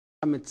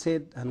Muhammad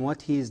said and what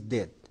he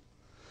did.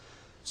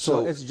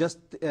 So it's just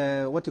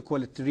what you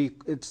call it,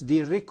 it's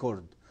the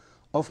record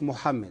of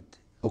Muhammad.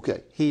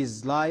 Okay.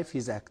 His life,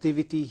 his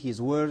activity,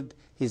 his word,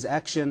 his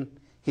action,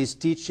 his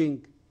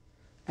teaching,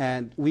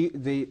 and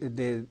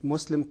the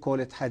Muslim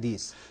call it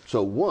hadith.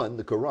 So one,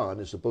 the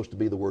Quran, is supposed to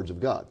be the words of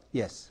God.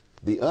 Yes.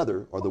 The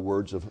other are the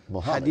words of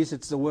Muhammad. Hadith,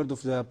 it's the word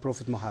of the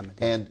Prophet Muhammad.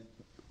 And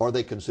are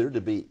they considered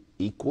to be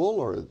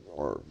equal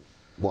or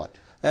what?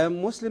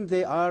 Muslim,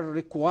 they are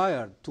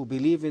required to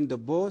believe in the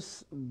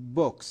both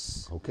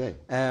books. Okay.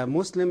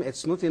 Muslim,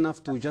 it's not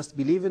enough to just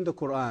believe in the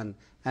Quran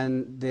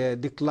and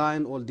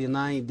decline or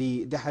deny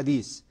the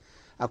hadith.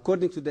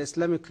 According to the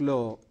Islamic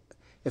law,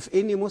 if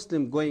any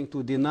Muslim going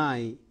to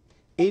deny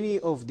any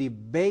of the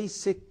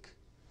basic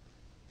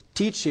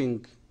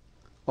teaching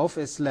of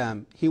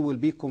Islam, he will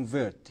be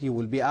converted. He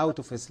will be out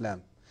of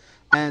Islam.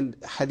 And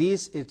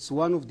hadith, it's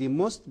one of the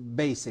most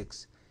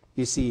basics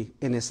you see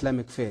in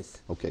Islamic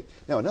faith. Okay.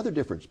 Now, another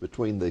difference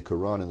between the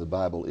Quran and the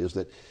Bible is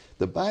that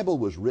the Bible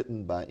was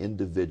written by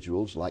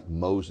individuals like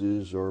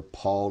Moses or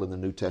Paul in the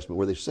New Testament,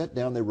 where they sat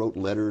down, they wrote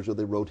letters or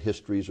they wrote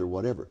histories or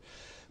whatever.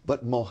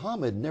 But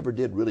Muhammad never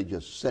did really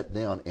just sit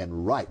down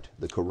and write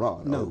the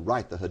Quran or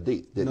write the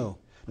Hadith, did he?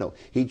 No,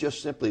 he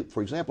just simply,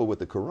 for example, with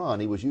the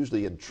Quran, he was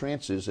usually in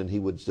trances and he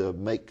would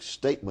make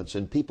statements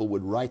and people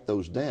would write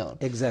those down.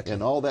 Exactly.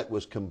 And all that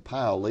was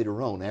compiled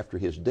later on after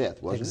his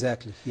death, wasn't it?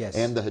 Exactly, yes.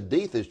 And the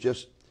Hadith is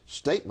just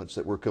statements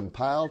that were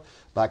compiled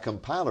by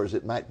compilers.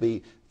 It might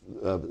be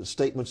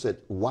statements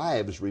that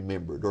wives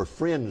remembered or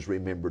friends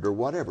remembered or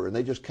whatever, and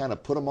they just kind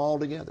of put them all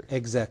together.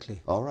 Exactly.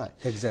 All right.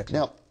 Exactly.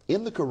 Now,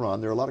 in the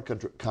Quran, there are a lot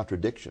of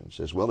contradictions,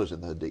 as well as in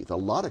the Hadith, a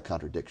lot of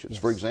contradictions.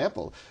 Yes. For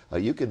example,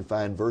 you can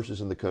find verses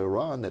in the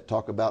Quran that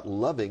talk about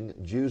loving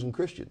Jews and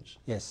Christians.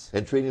 Yes.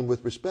 And treating them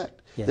with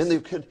respect. Yes. Then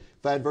you can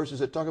find verses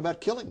that talk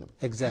about killing them.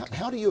 Exactly.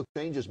 How do you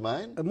change his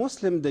mind? A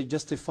Muslim, they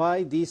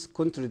justify this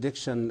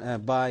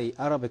contradiction by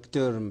Arabic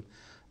term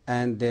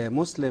and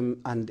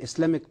Muslim and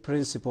Islamic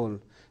principle.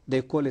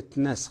 They call it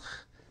naskh.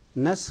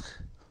 Naskh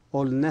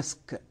or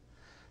nask.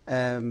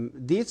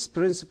 This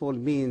principle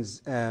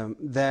means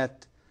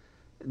that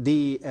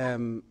the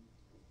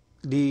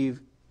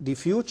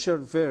future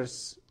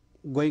verse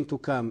going to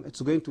come, it's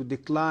going to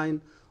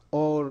decline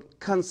or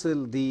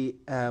cancel the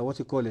what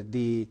you call it,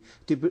 the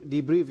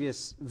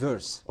previous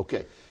verse.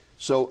 Okay,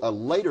 so a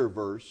later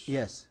verse,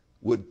 yes,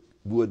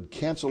 would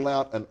cancel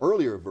out an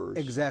earlier verse.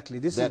 Exactly.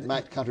 That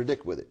might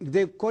contradict with it.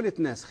 They call it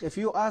naskh. If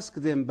you ask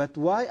them, but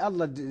why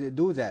Allah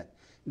do that?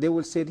 They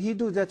will say He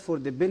do that for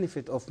the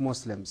benefit of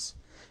Muslims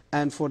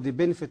and for the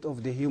benefit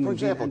of the human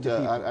being. For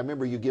example, I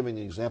remember you giving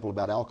an example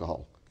about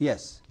alcohol.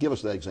 Yes. Give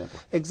us that example.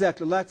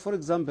 Exactly. Like, for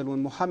example,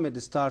 when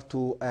Muhammad started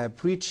to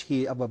preach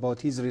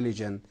about his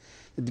religion,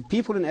 the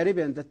people in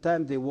Arabia at that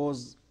time, they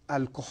was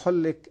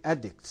alcoholic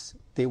addicts.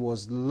 They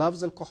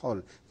loves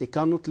alcohol. They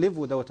cannot live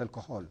without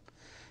alcohol.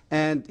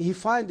 And he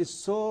finds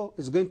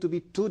it's going to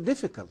be too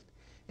difficult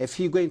if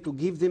he's going to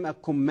give them a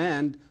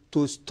command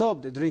to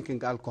stop the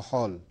drinking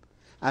alcohol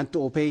and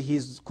to obey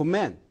his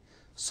command.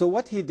 So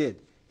what he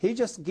did, he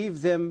just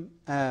gave them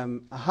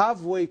a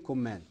halfway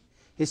command.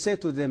 He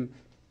said to them,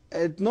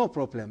 no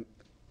problem,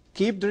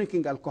 keep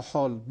drinking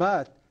alcohol,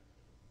 but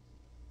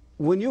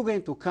when you're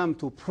going to come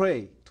to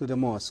pray to the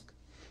mosque,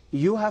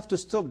 you have to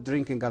stop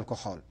drinking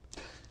alcohol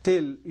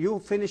till you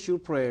finish your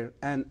prayer,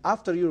 and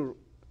after you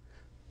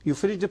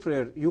finish the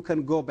prayer, you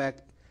can go back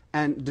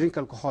and drink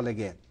alcohol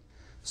again.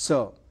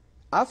 So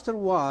after a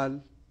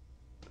while,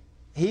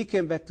 he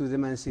came back to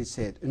them and he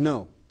said,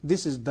 no,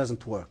 this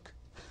doesn't work.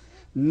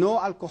 No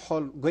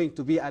alcohol going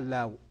to be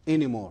allowed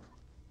anymore.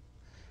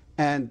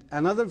 And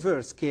another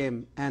verse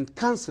came and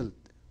cancelled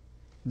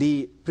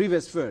the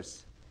previous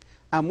verse.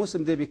 And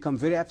Muslims, they become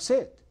very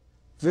upset,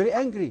 very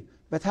angry.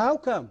 But how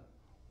come?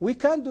 We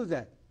can't do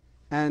that.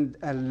 And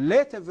a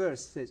later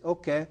verse says,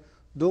 okay,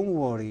 don't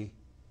worry.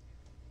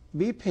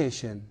 Be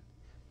patient.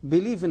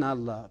 Believe in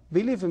Allah.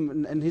 Believe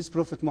in His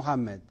Prophet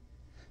Muhammad.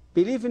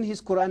 Believe in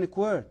His Quranic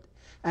word.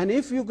 And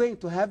if you're going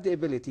to have the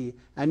ability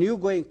and you're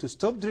going to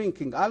stop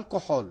drinking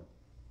alcohol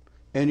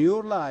in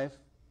your life,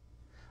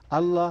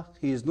 Allah,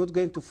 He is not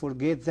going to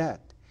forget that.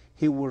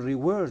 He will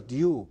reward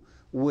you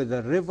with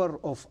a river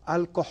of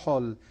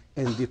alcohol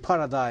in the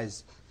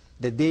paradise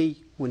the day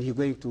when He's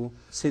going to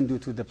send you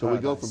to the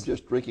paradise. So we go from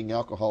just drinking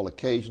alcohol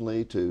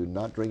occasionally to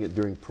not drinking it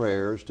during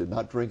prayers to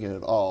not drinking it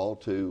at all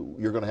to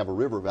you're going to have a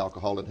river of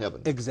alcohol in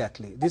heaven.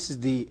 Exactly. This is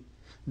the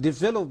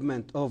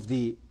development of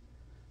the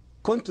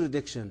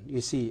contradiction, you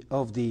see,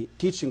 of the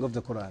teaching of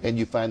the Quran. And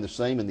you find the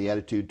same in the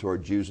attitude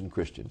toward Jews and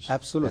Christians.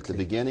 Absolutely. At the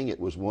beginning, it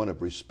was one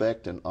of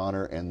respect and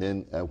honor, and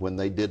then when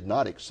they did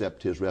not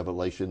accept His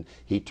revelation,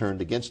 He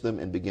turned against them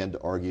and began to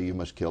argue, you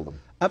must kill them.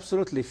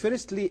 Absolutely.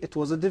 Firstly, it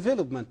was a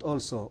development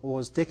also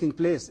was taking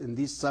place in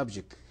this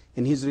subject,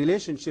 in His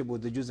relationship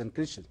with the Jews and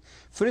Christians.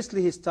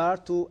 Firstly, He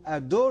started to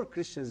adore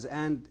Christians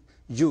and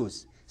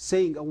Jews,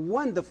 saying a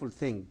wonderful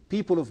thing,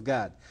 people of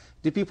God,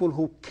 the people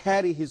who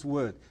carry His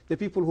word, the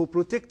people who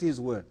protect His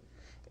word.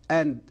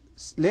 And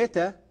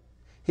later,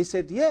 He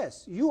said,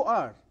 yes, you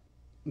are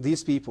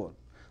these people,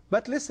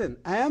 But listen,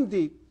 I am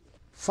the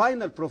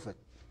final prophet,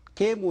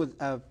 came with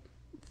a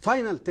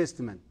final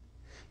testament.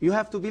 You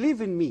have to believe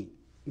in me.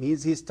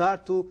 Means he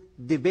start to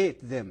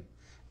debate them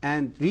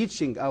and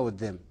reaching out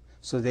them.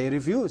 So they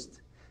refused.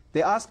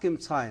 They asked him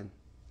sign.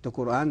 The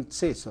Quran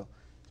says so.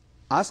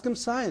 Ask him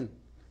sign.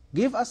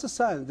 Give us a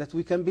sign that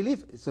we can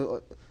believe.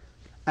 So,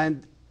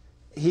 and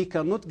he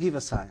cannot give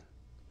a sign.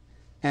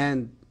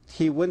 And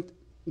he went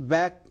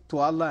back to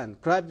Allah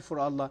and cried before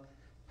Allah,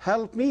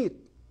 help me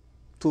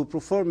to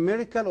perform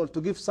miracle or to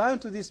give sign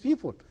to these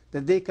people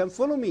that they can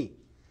follow me.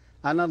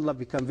 And Allah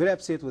became very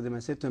upset with him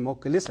and said to him,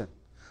 okay, listen,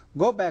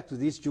 go back to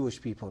these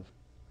Jewish people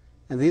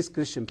and these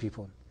Christian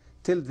people.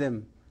 Tell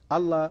them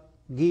Allah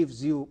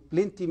gives you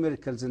plenty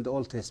miracles in the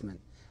Old Testament,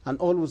 and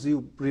always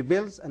you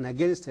rebels and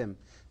against him.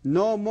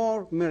 No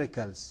more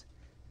miracles.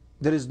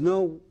 It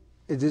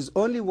is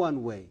only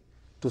one way,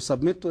 to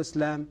submit to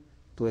Islam,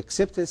 to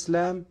accept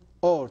Islam,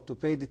 or to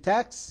pay the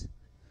tax.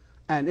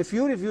 And if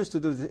you refuse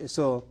to do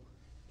so,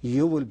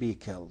 you will be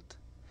killed.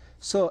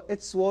 So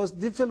it was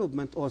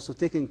development also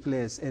taking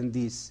place in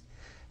this,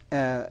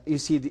 you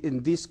see,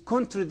 in this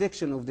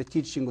contradiction of the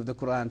teaching of the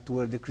Quran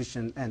toward the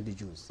Christian and the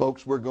Jews.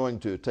 Folks, we're going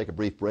to take a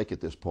brief break at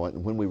this point,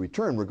 and when we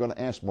return, we're going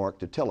to ask Mark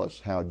to tell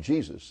us how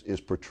Jesus is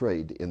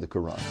portrayed in the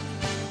Quran.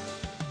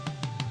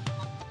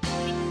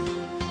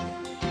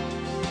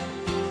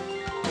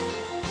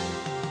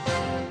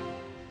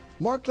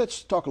 Mark,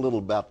 let's talk a little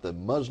about the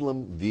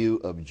Muslim view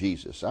of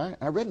Jesus. I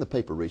read in the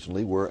paper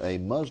recently where a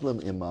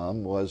Muslim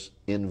imam was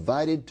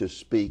invited to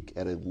speak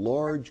at a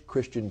large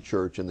Christian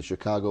church in the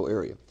Chicago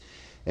area.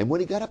 And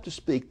when he got up to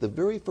speak, the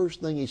very first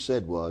thing he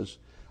said was,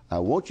 I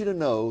want you to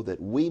know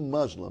that we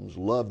Muslims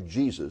love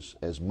Jesus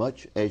as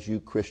much as you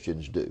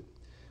Christians do.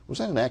 Was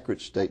that an accurate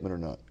statement or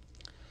not?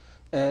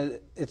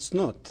 It's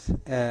not.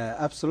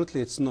 Absolutely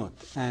it's not.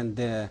 And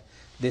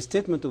the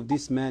statement of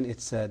this man,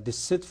 it's a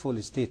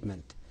deceitful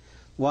statement.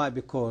 Why?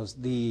 Because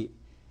the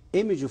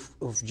image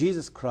of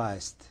Jesus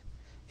Christ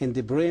in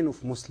the brain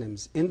of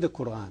Muslims, in the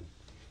Quran,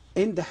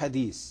 in the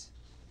Hadith,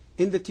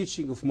 in the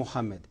teaching of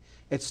Muhammad,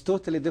 it's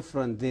totally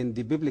different than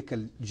the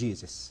biblical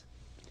Jesus.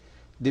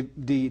 The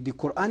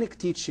Quranic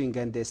teaching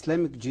and the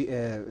Islamic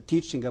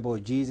teaching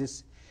about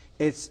Jesus,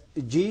 it's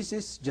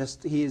Jesus,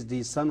 just he is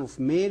the son of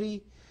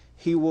Mary.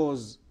 He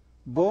was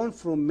born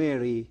from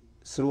Mary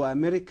through a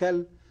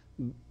miracle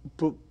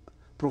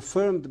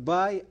performed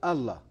by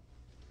Allah.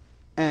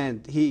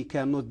 And he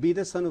cannot be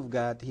the Son of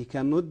God. He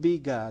cannot be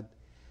God.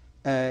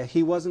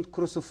 He wasn't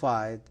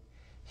crucified.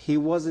 He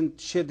wasn't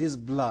shed his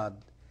blood.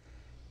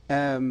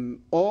 The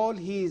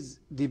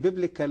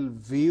biblical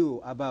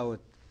view about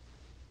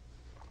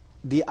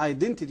the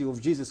identity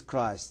of Jesus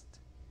Christ,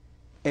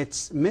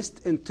 it's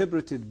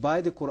misinterpreted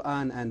by the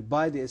Quran and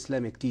by the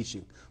Islamic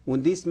teaching.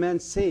 When this man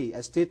say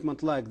a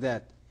statement like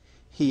that,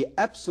 he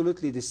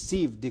absolutely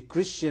deceived the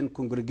Christian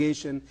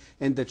congregation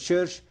and the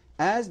church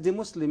as the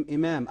Muslim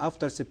Imam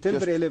after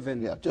September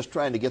 11. Yeah, just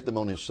trying to get them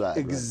on his side.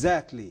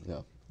 Exactly. Right?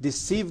 Yeah.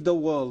 Deceived the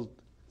world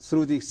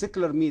through the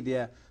secular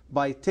media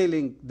by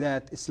telling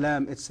that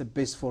Islam it's a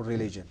peaceful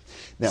religion.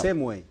 Now,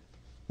 same way.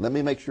 Let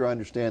me make sure I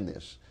understand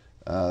this.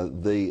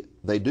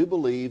 They do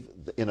believe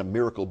in a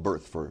miracle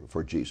birth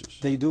for Jesus.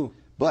 They do.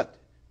 But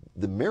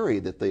the Mary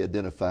that they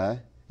identify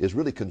is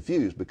really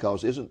confused,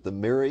 because isn't the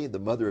Mary, the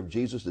mother of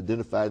Jesus,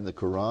 identified in the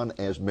Quran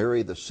as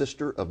Mary, the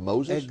sister of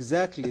Moses?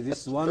 Exactly.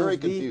 This is one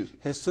of the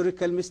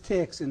historical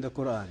mistakes in the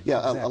Quran. Yeah,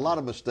 exactly. a lot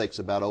of mistakes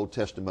about Old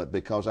Testament,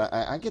 because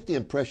I get the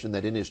impression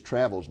that in his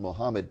travels,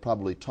 Muhammad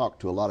probably talked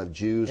to a lot of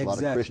Jews, a lot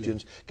of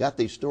Christians, got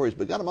these stories,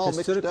 but got them all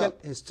mixed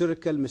up.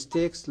 Historical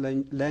mistakes,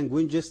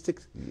 linguistic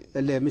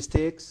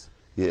mistakes.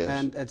 Yes.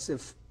 And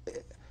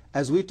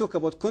as we talk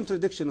about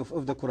contradiction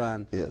of the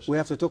Quran, yes, we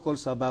have to talk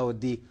also about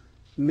the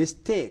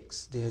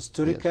mistakes, the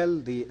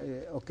historical, yes,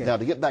 okay. Now,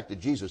 to get back to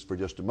Jesus for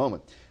just a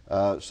moment,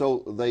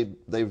 so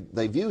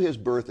they view his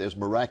birth as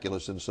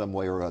miraculous in some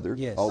way or other,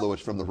 yes, although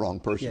it's from the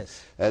wrong person.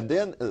 Yes. And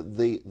then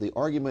the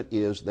argument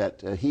is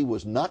that he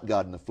was not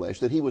God in the flesh,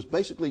 that he was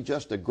basically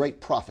just a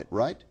great prophet,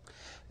 right?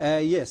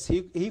 Yes,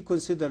 he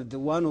considered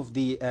one of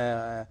the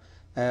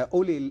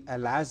Uli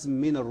al-Azm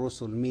min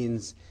al-Rusul,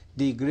 means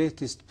the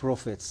greatest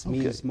prophets, okay,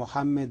 means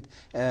Muhammad,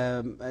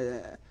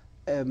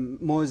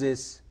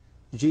 Moses,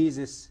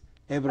 Jesus,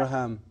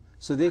 Abraham.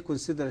 So they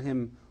consider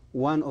him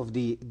one of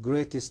the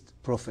greatest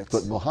prophets.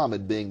 But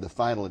Muhammad being the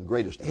final and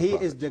greatest of the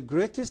prophets. He is the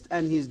greatest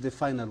and he is the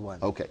final one.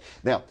 Okay.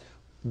 Now,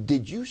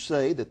 did you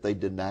say that they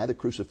deny the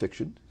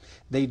crucifixion?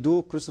 They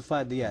do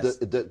crucify the yes.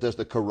 Does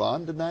the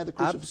Quran deny the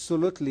crucifixion?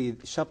 Absolutely.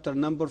 Chapter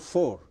number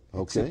 4.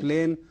 Okay.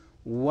 Explain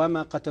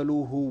وَمَا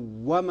قَتَلُوهُ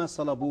وَمَا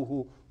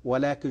صَلَبُوهُ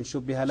وَلَكِنْ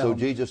شُبِّهَ لَهُمْ. So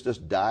Jesus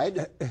just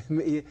died?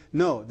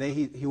 No,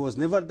 he was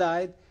never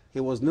died. He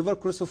was never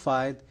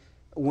crucified.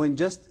 When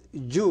just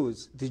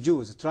the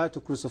Jews tried to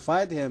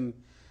crucify him,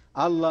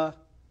 Allah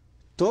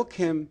took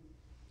him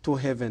to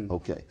heaven.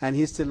 Okay. And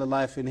he's still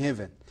alive in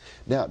heaven.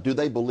 Now, do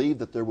they believe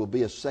that there will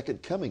be a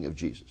second coming of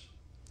Jesus?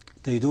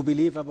 They do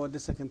believe about the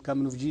second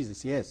coming of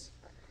Jesus, yes.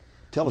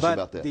 Tell us but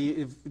about that.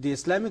 The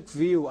Islamic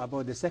view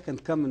about the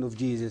second coming of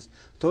Jesus,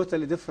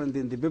 totally different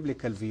than the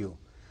biblical view.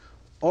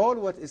 All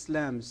what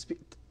Islam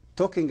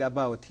talking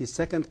about his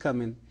second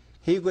coming,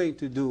 he going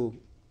to do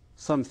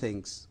some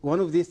things. One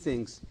of these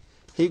things,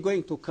 he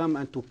going to come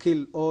and to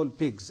kill all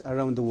pigs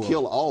around the world.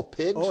 Kill all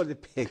pigs? All the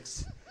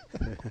pigs.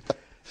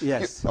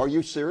 Yes. Are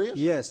you serious?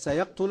 Yes.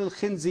 سيقتل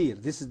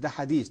الخنزير. This is the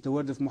hadith, the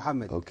word of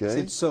Muhammad. Okay.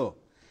 Said so.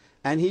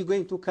 And he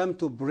going to come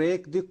to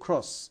break the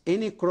cross.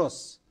 Any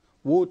cross.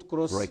 Wood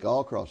cross. Break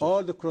all crosses.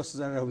 All the crosses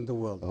around the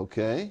world.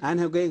 Okay. And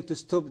he's going to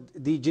stop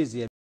the jizya.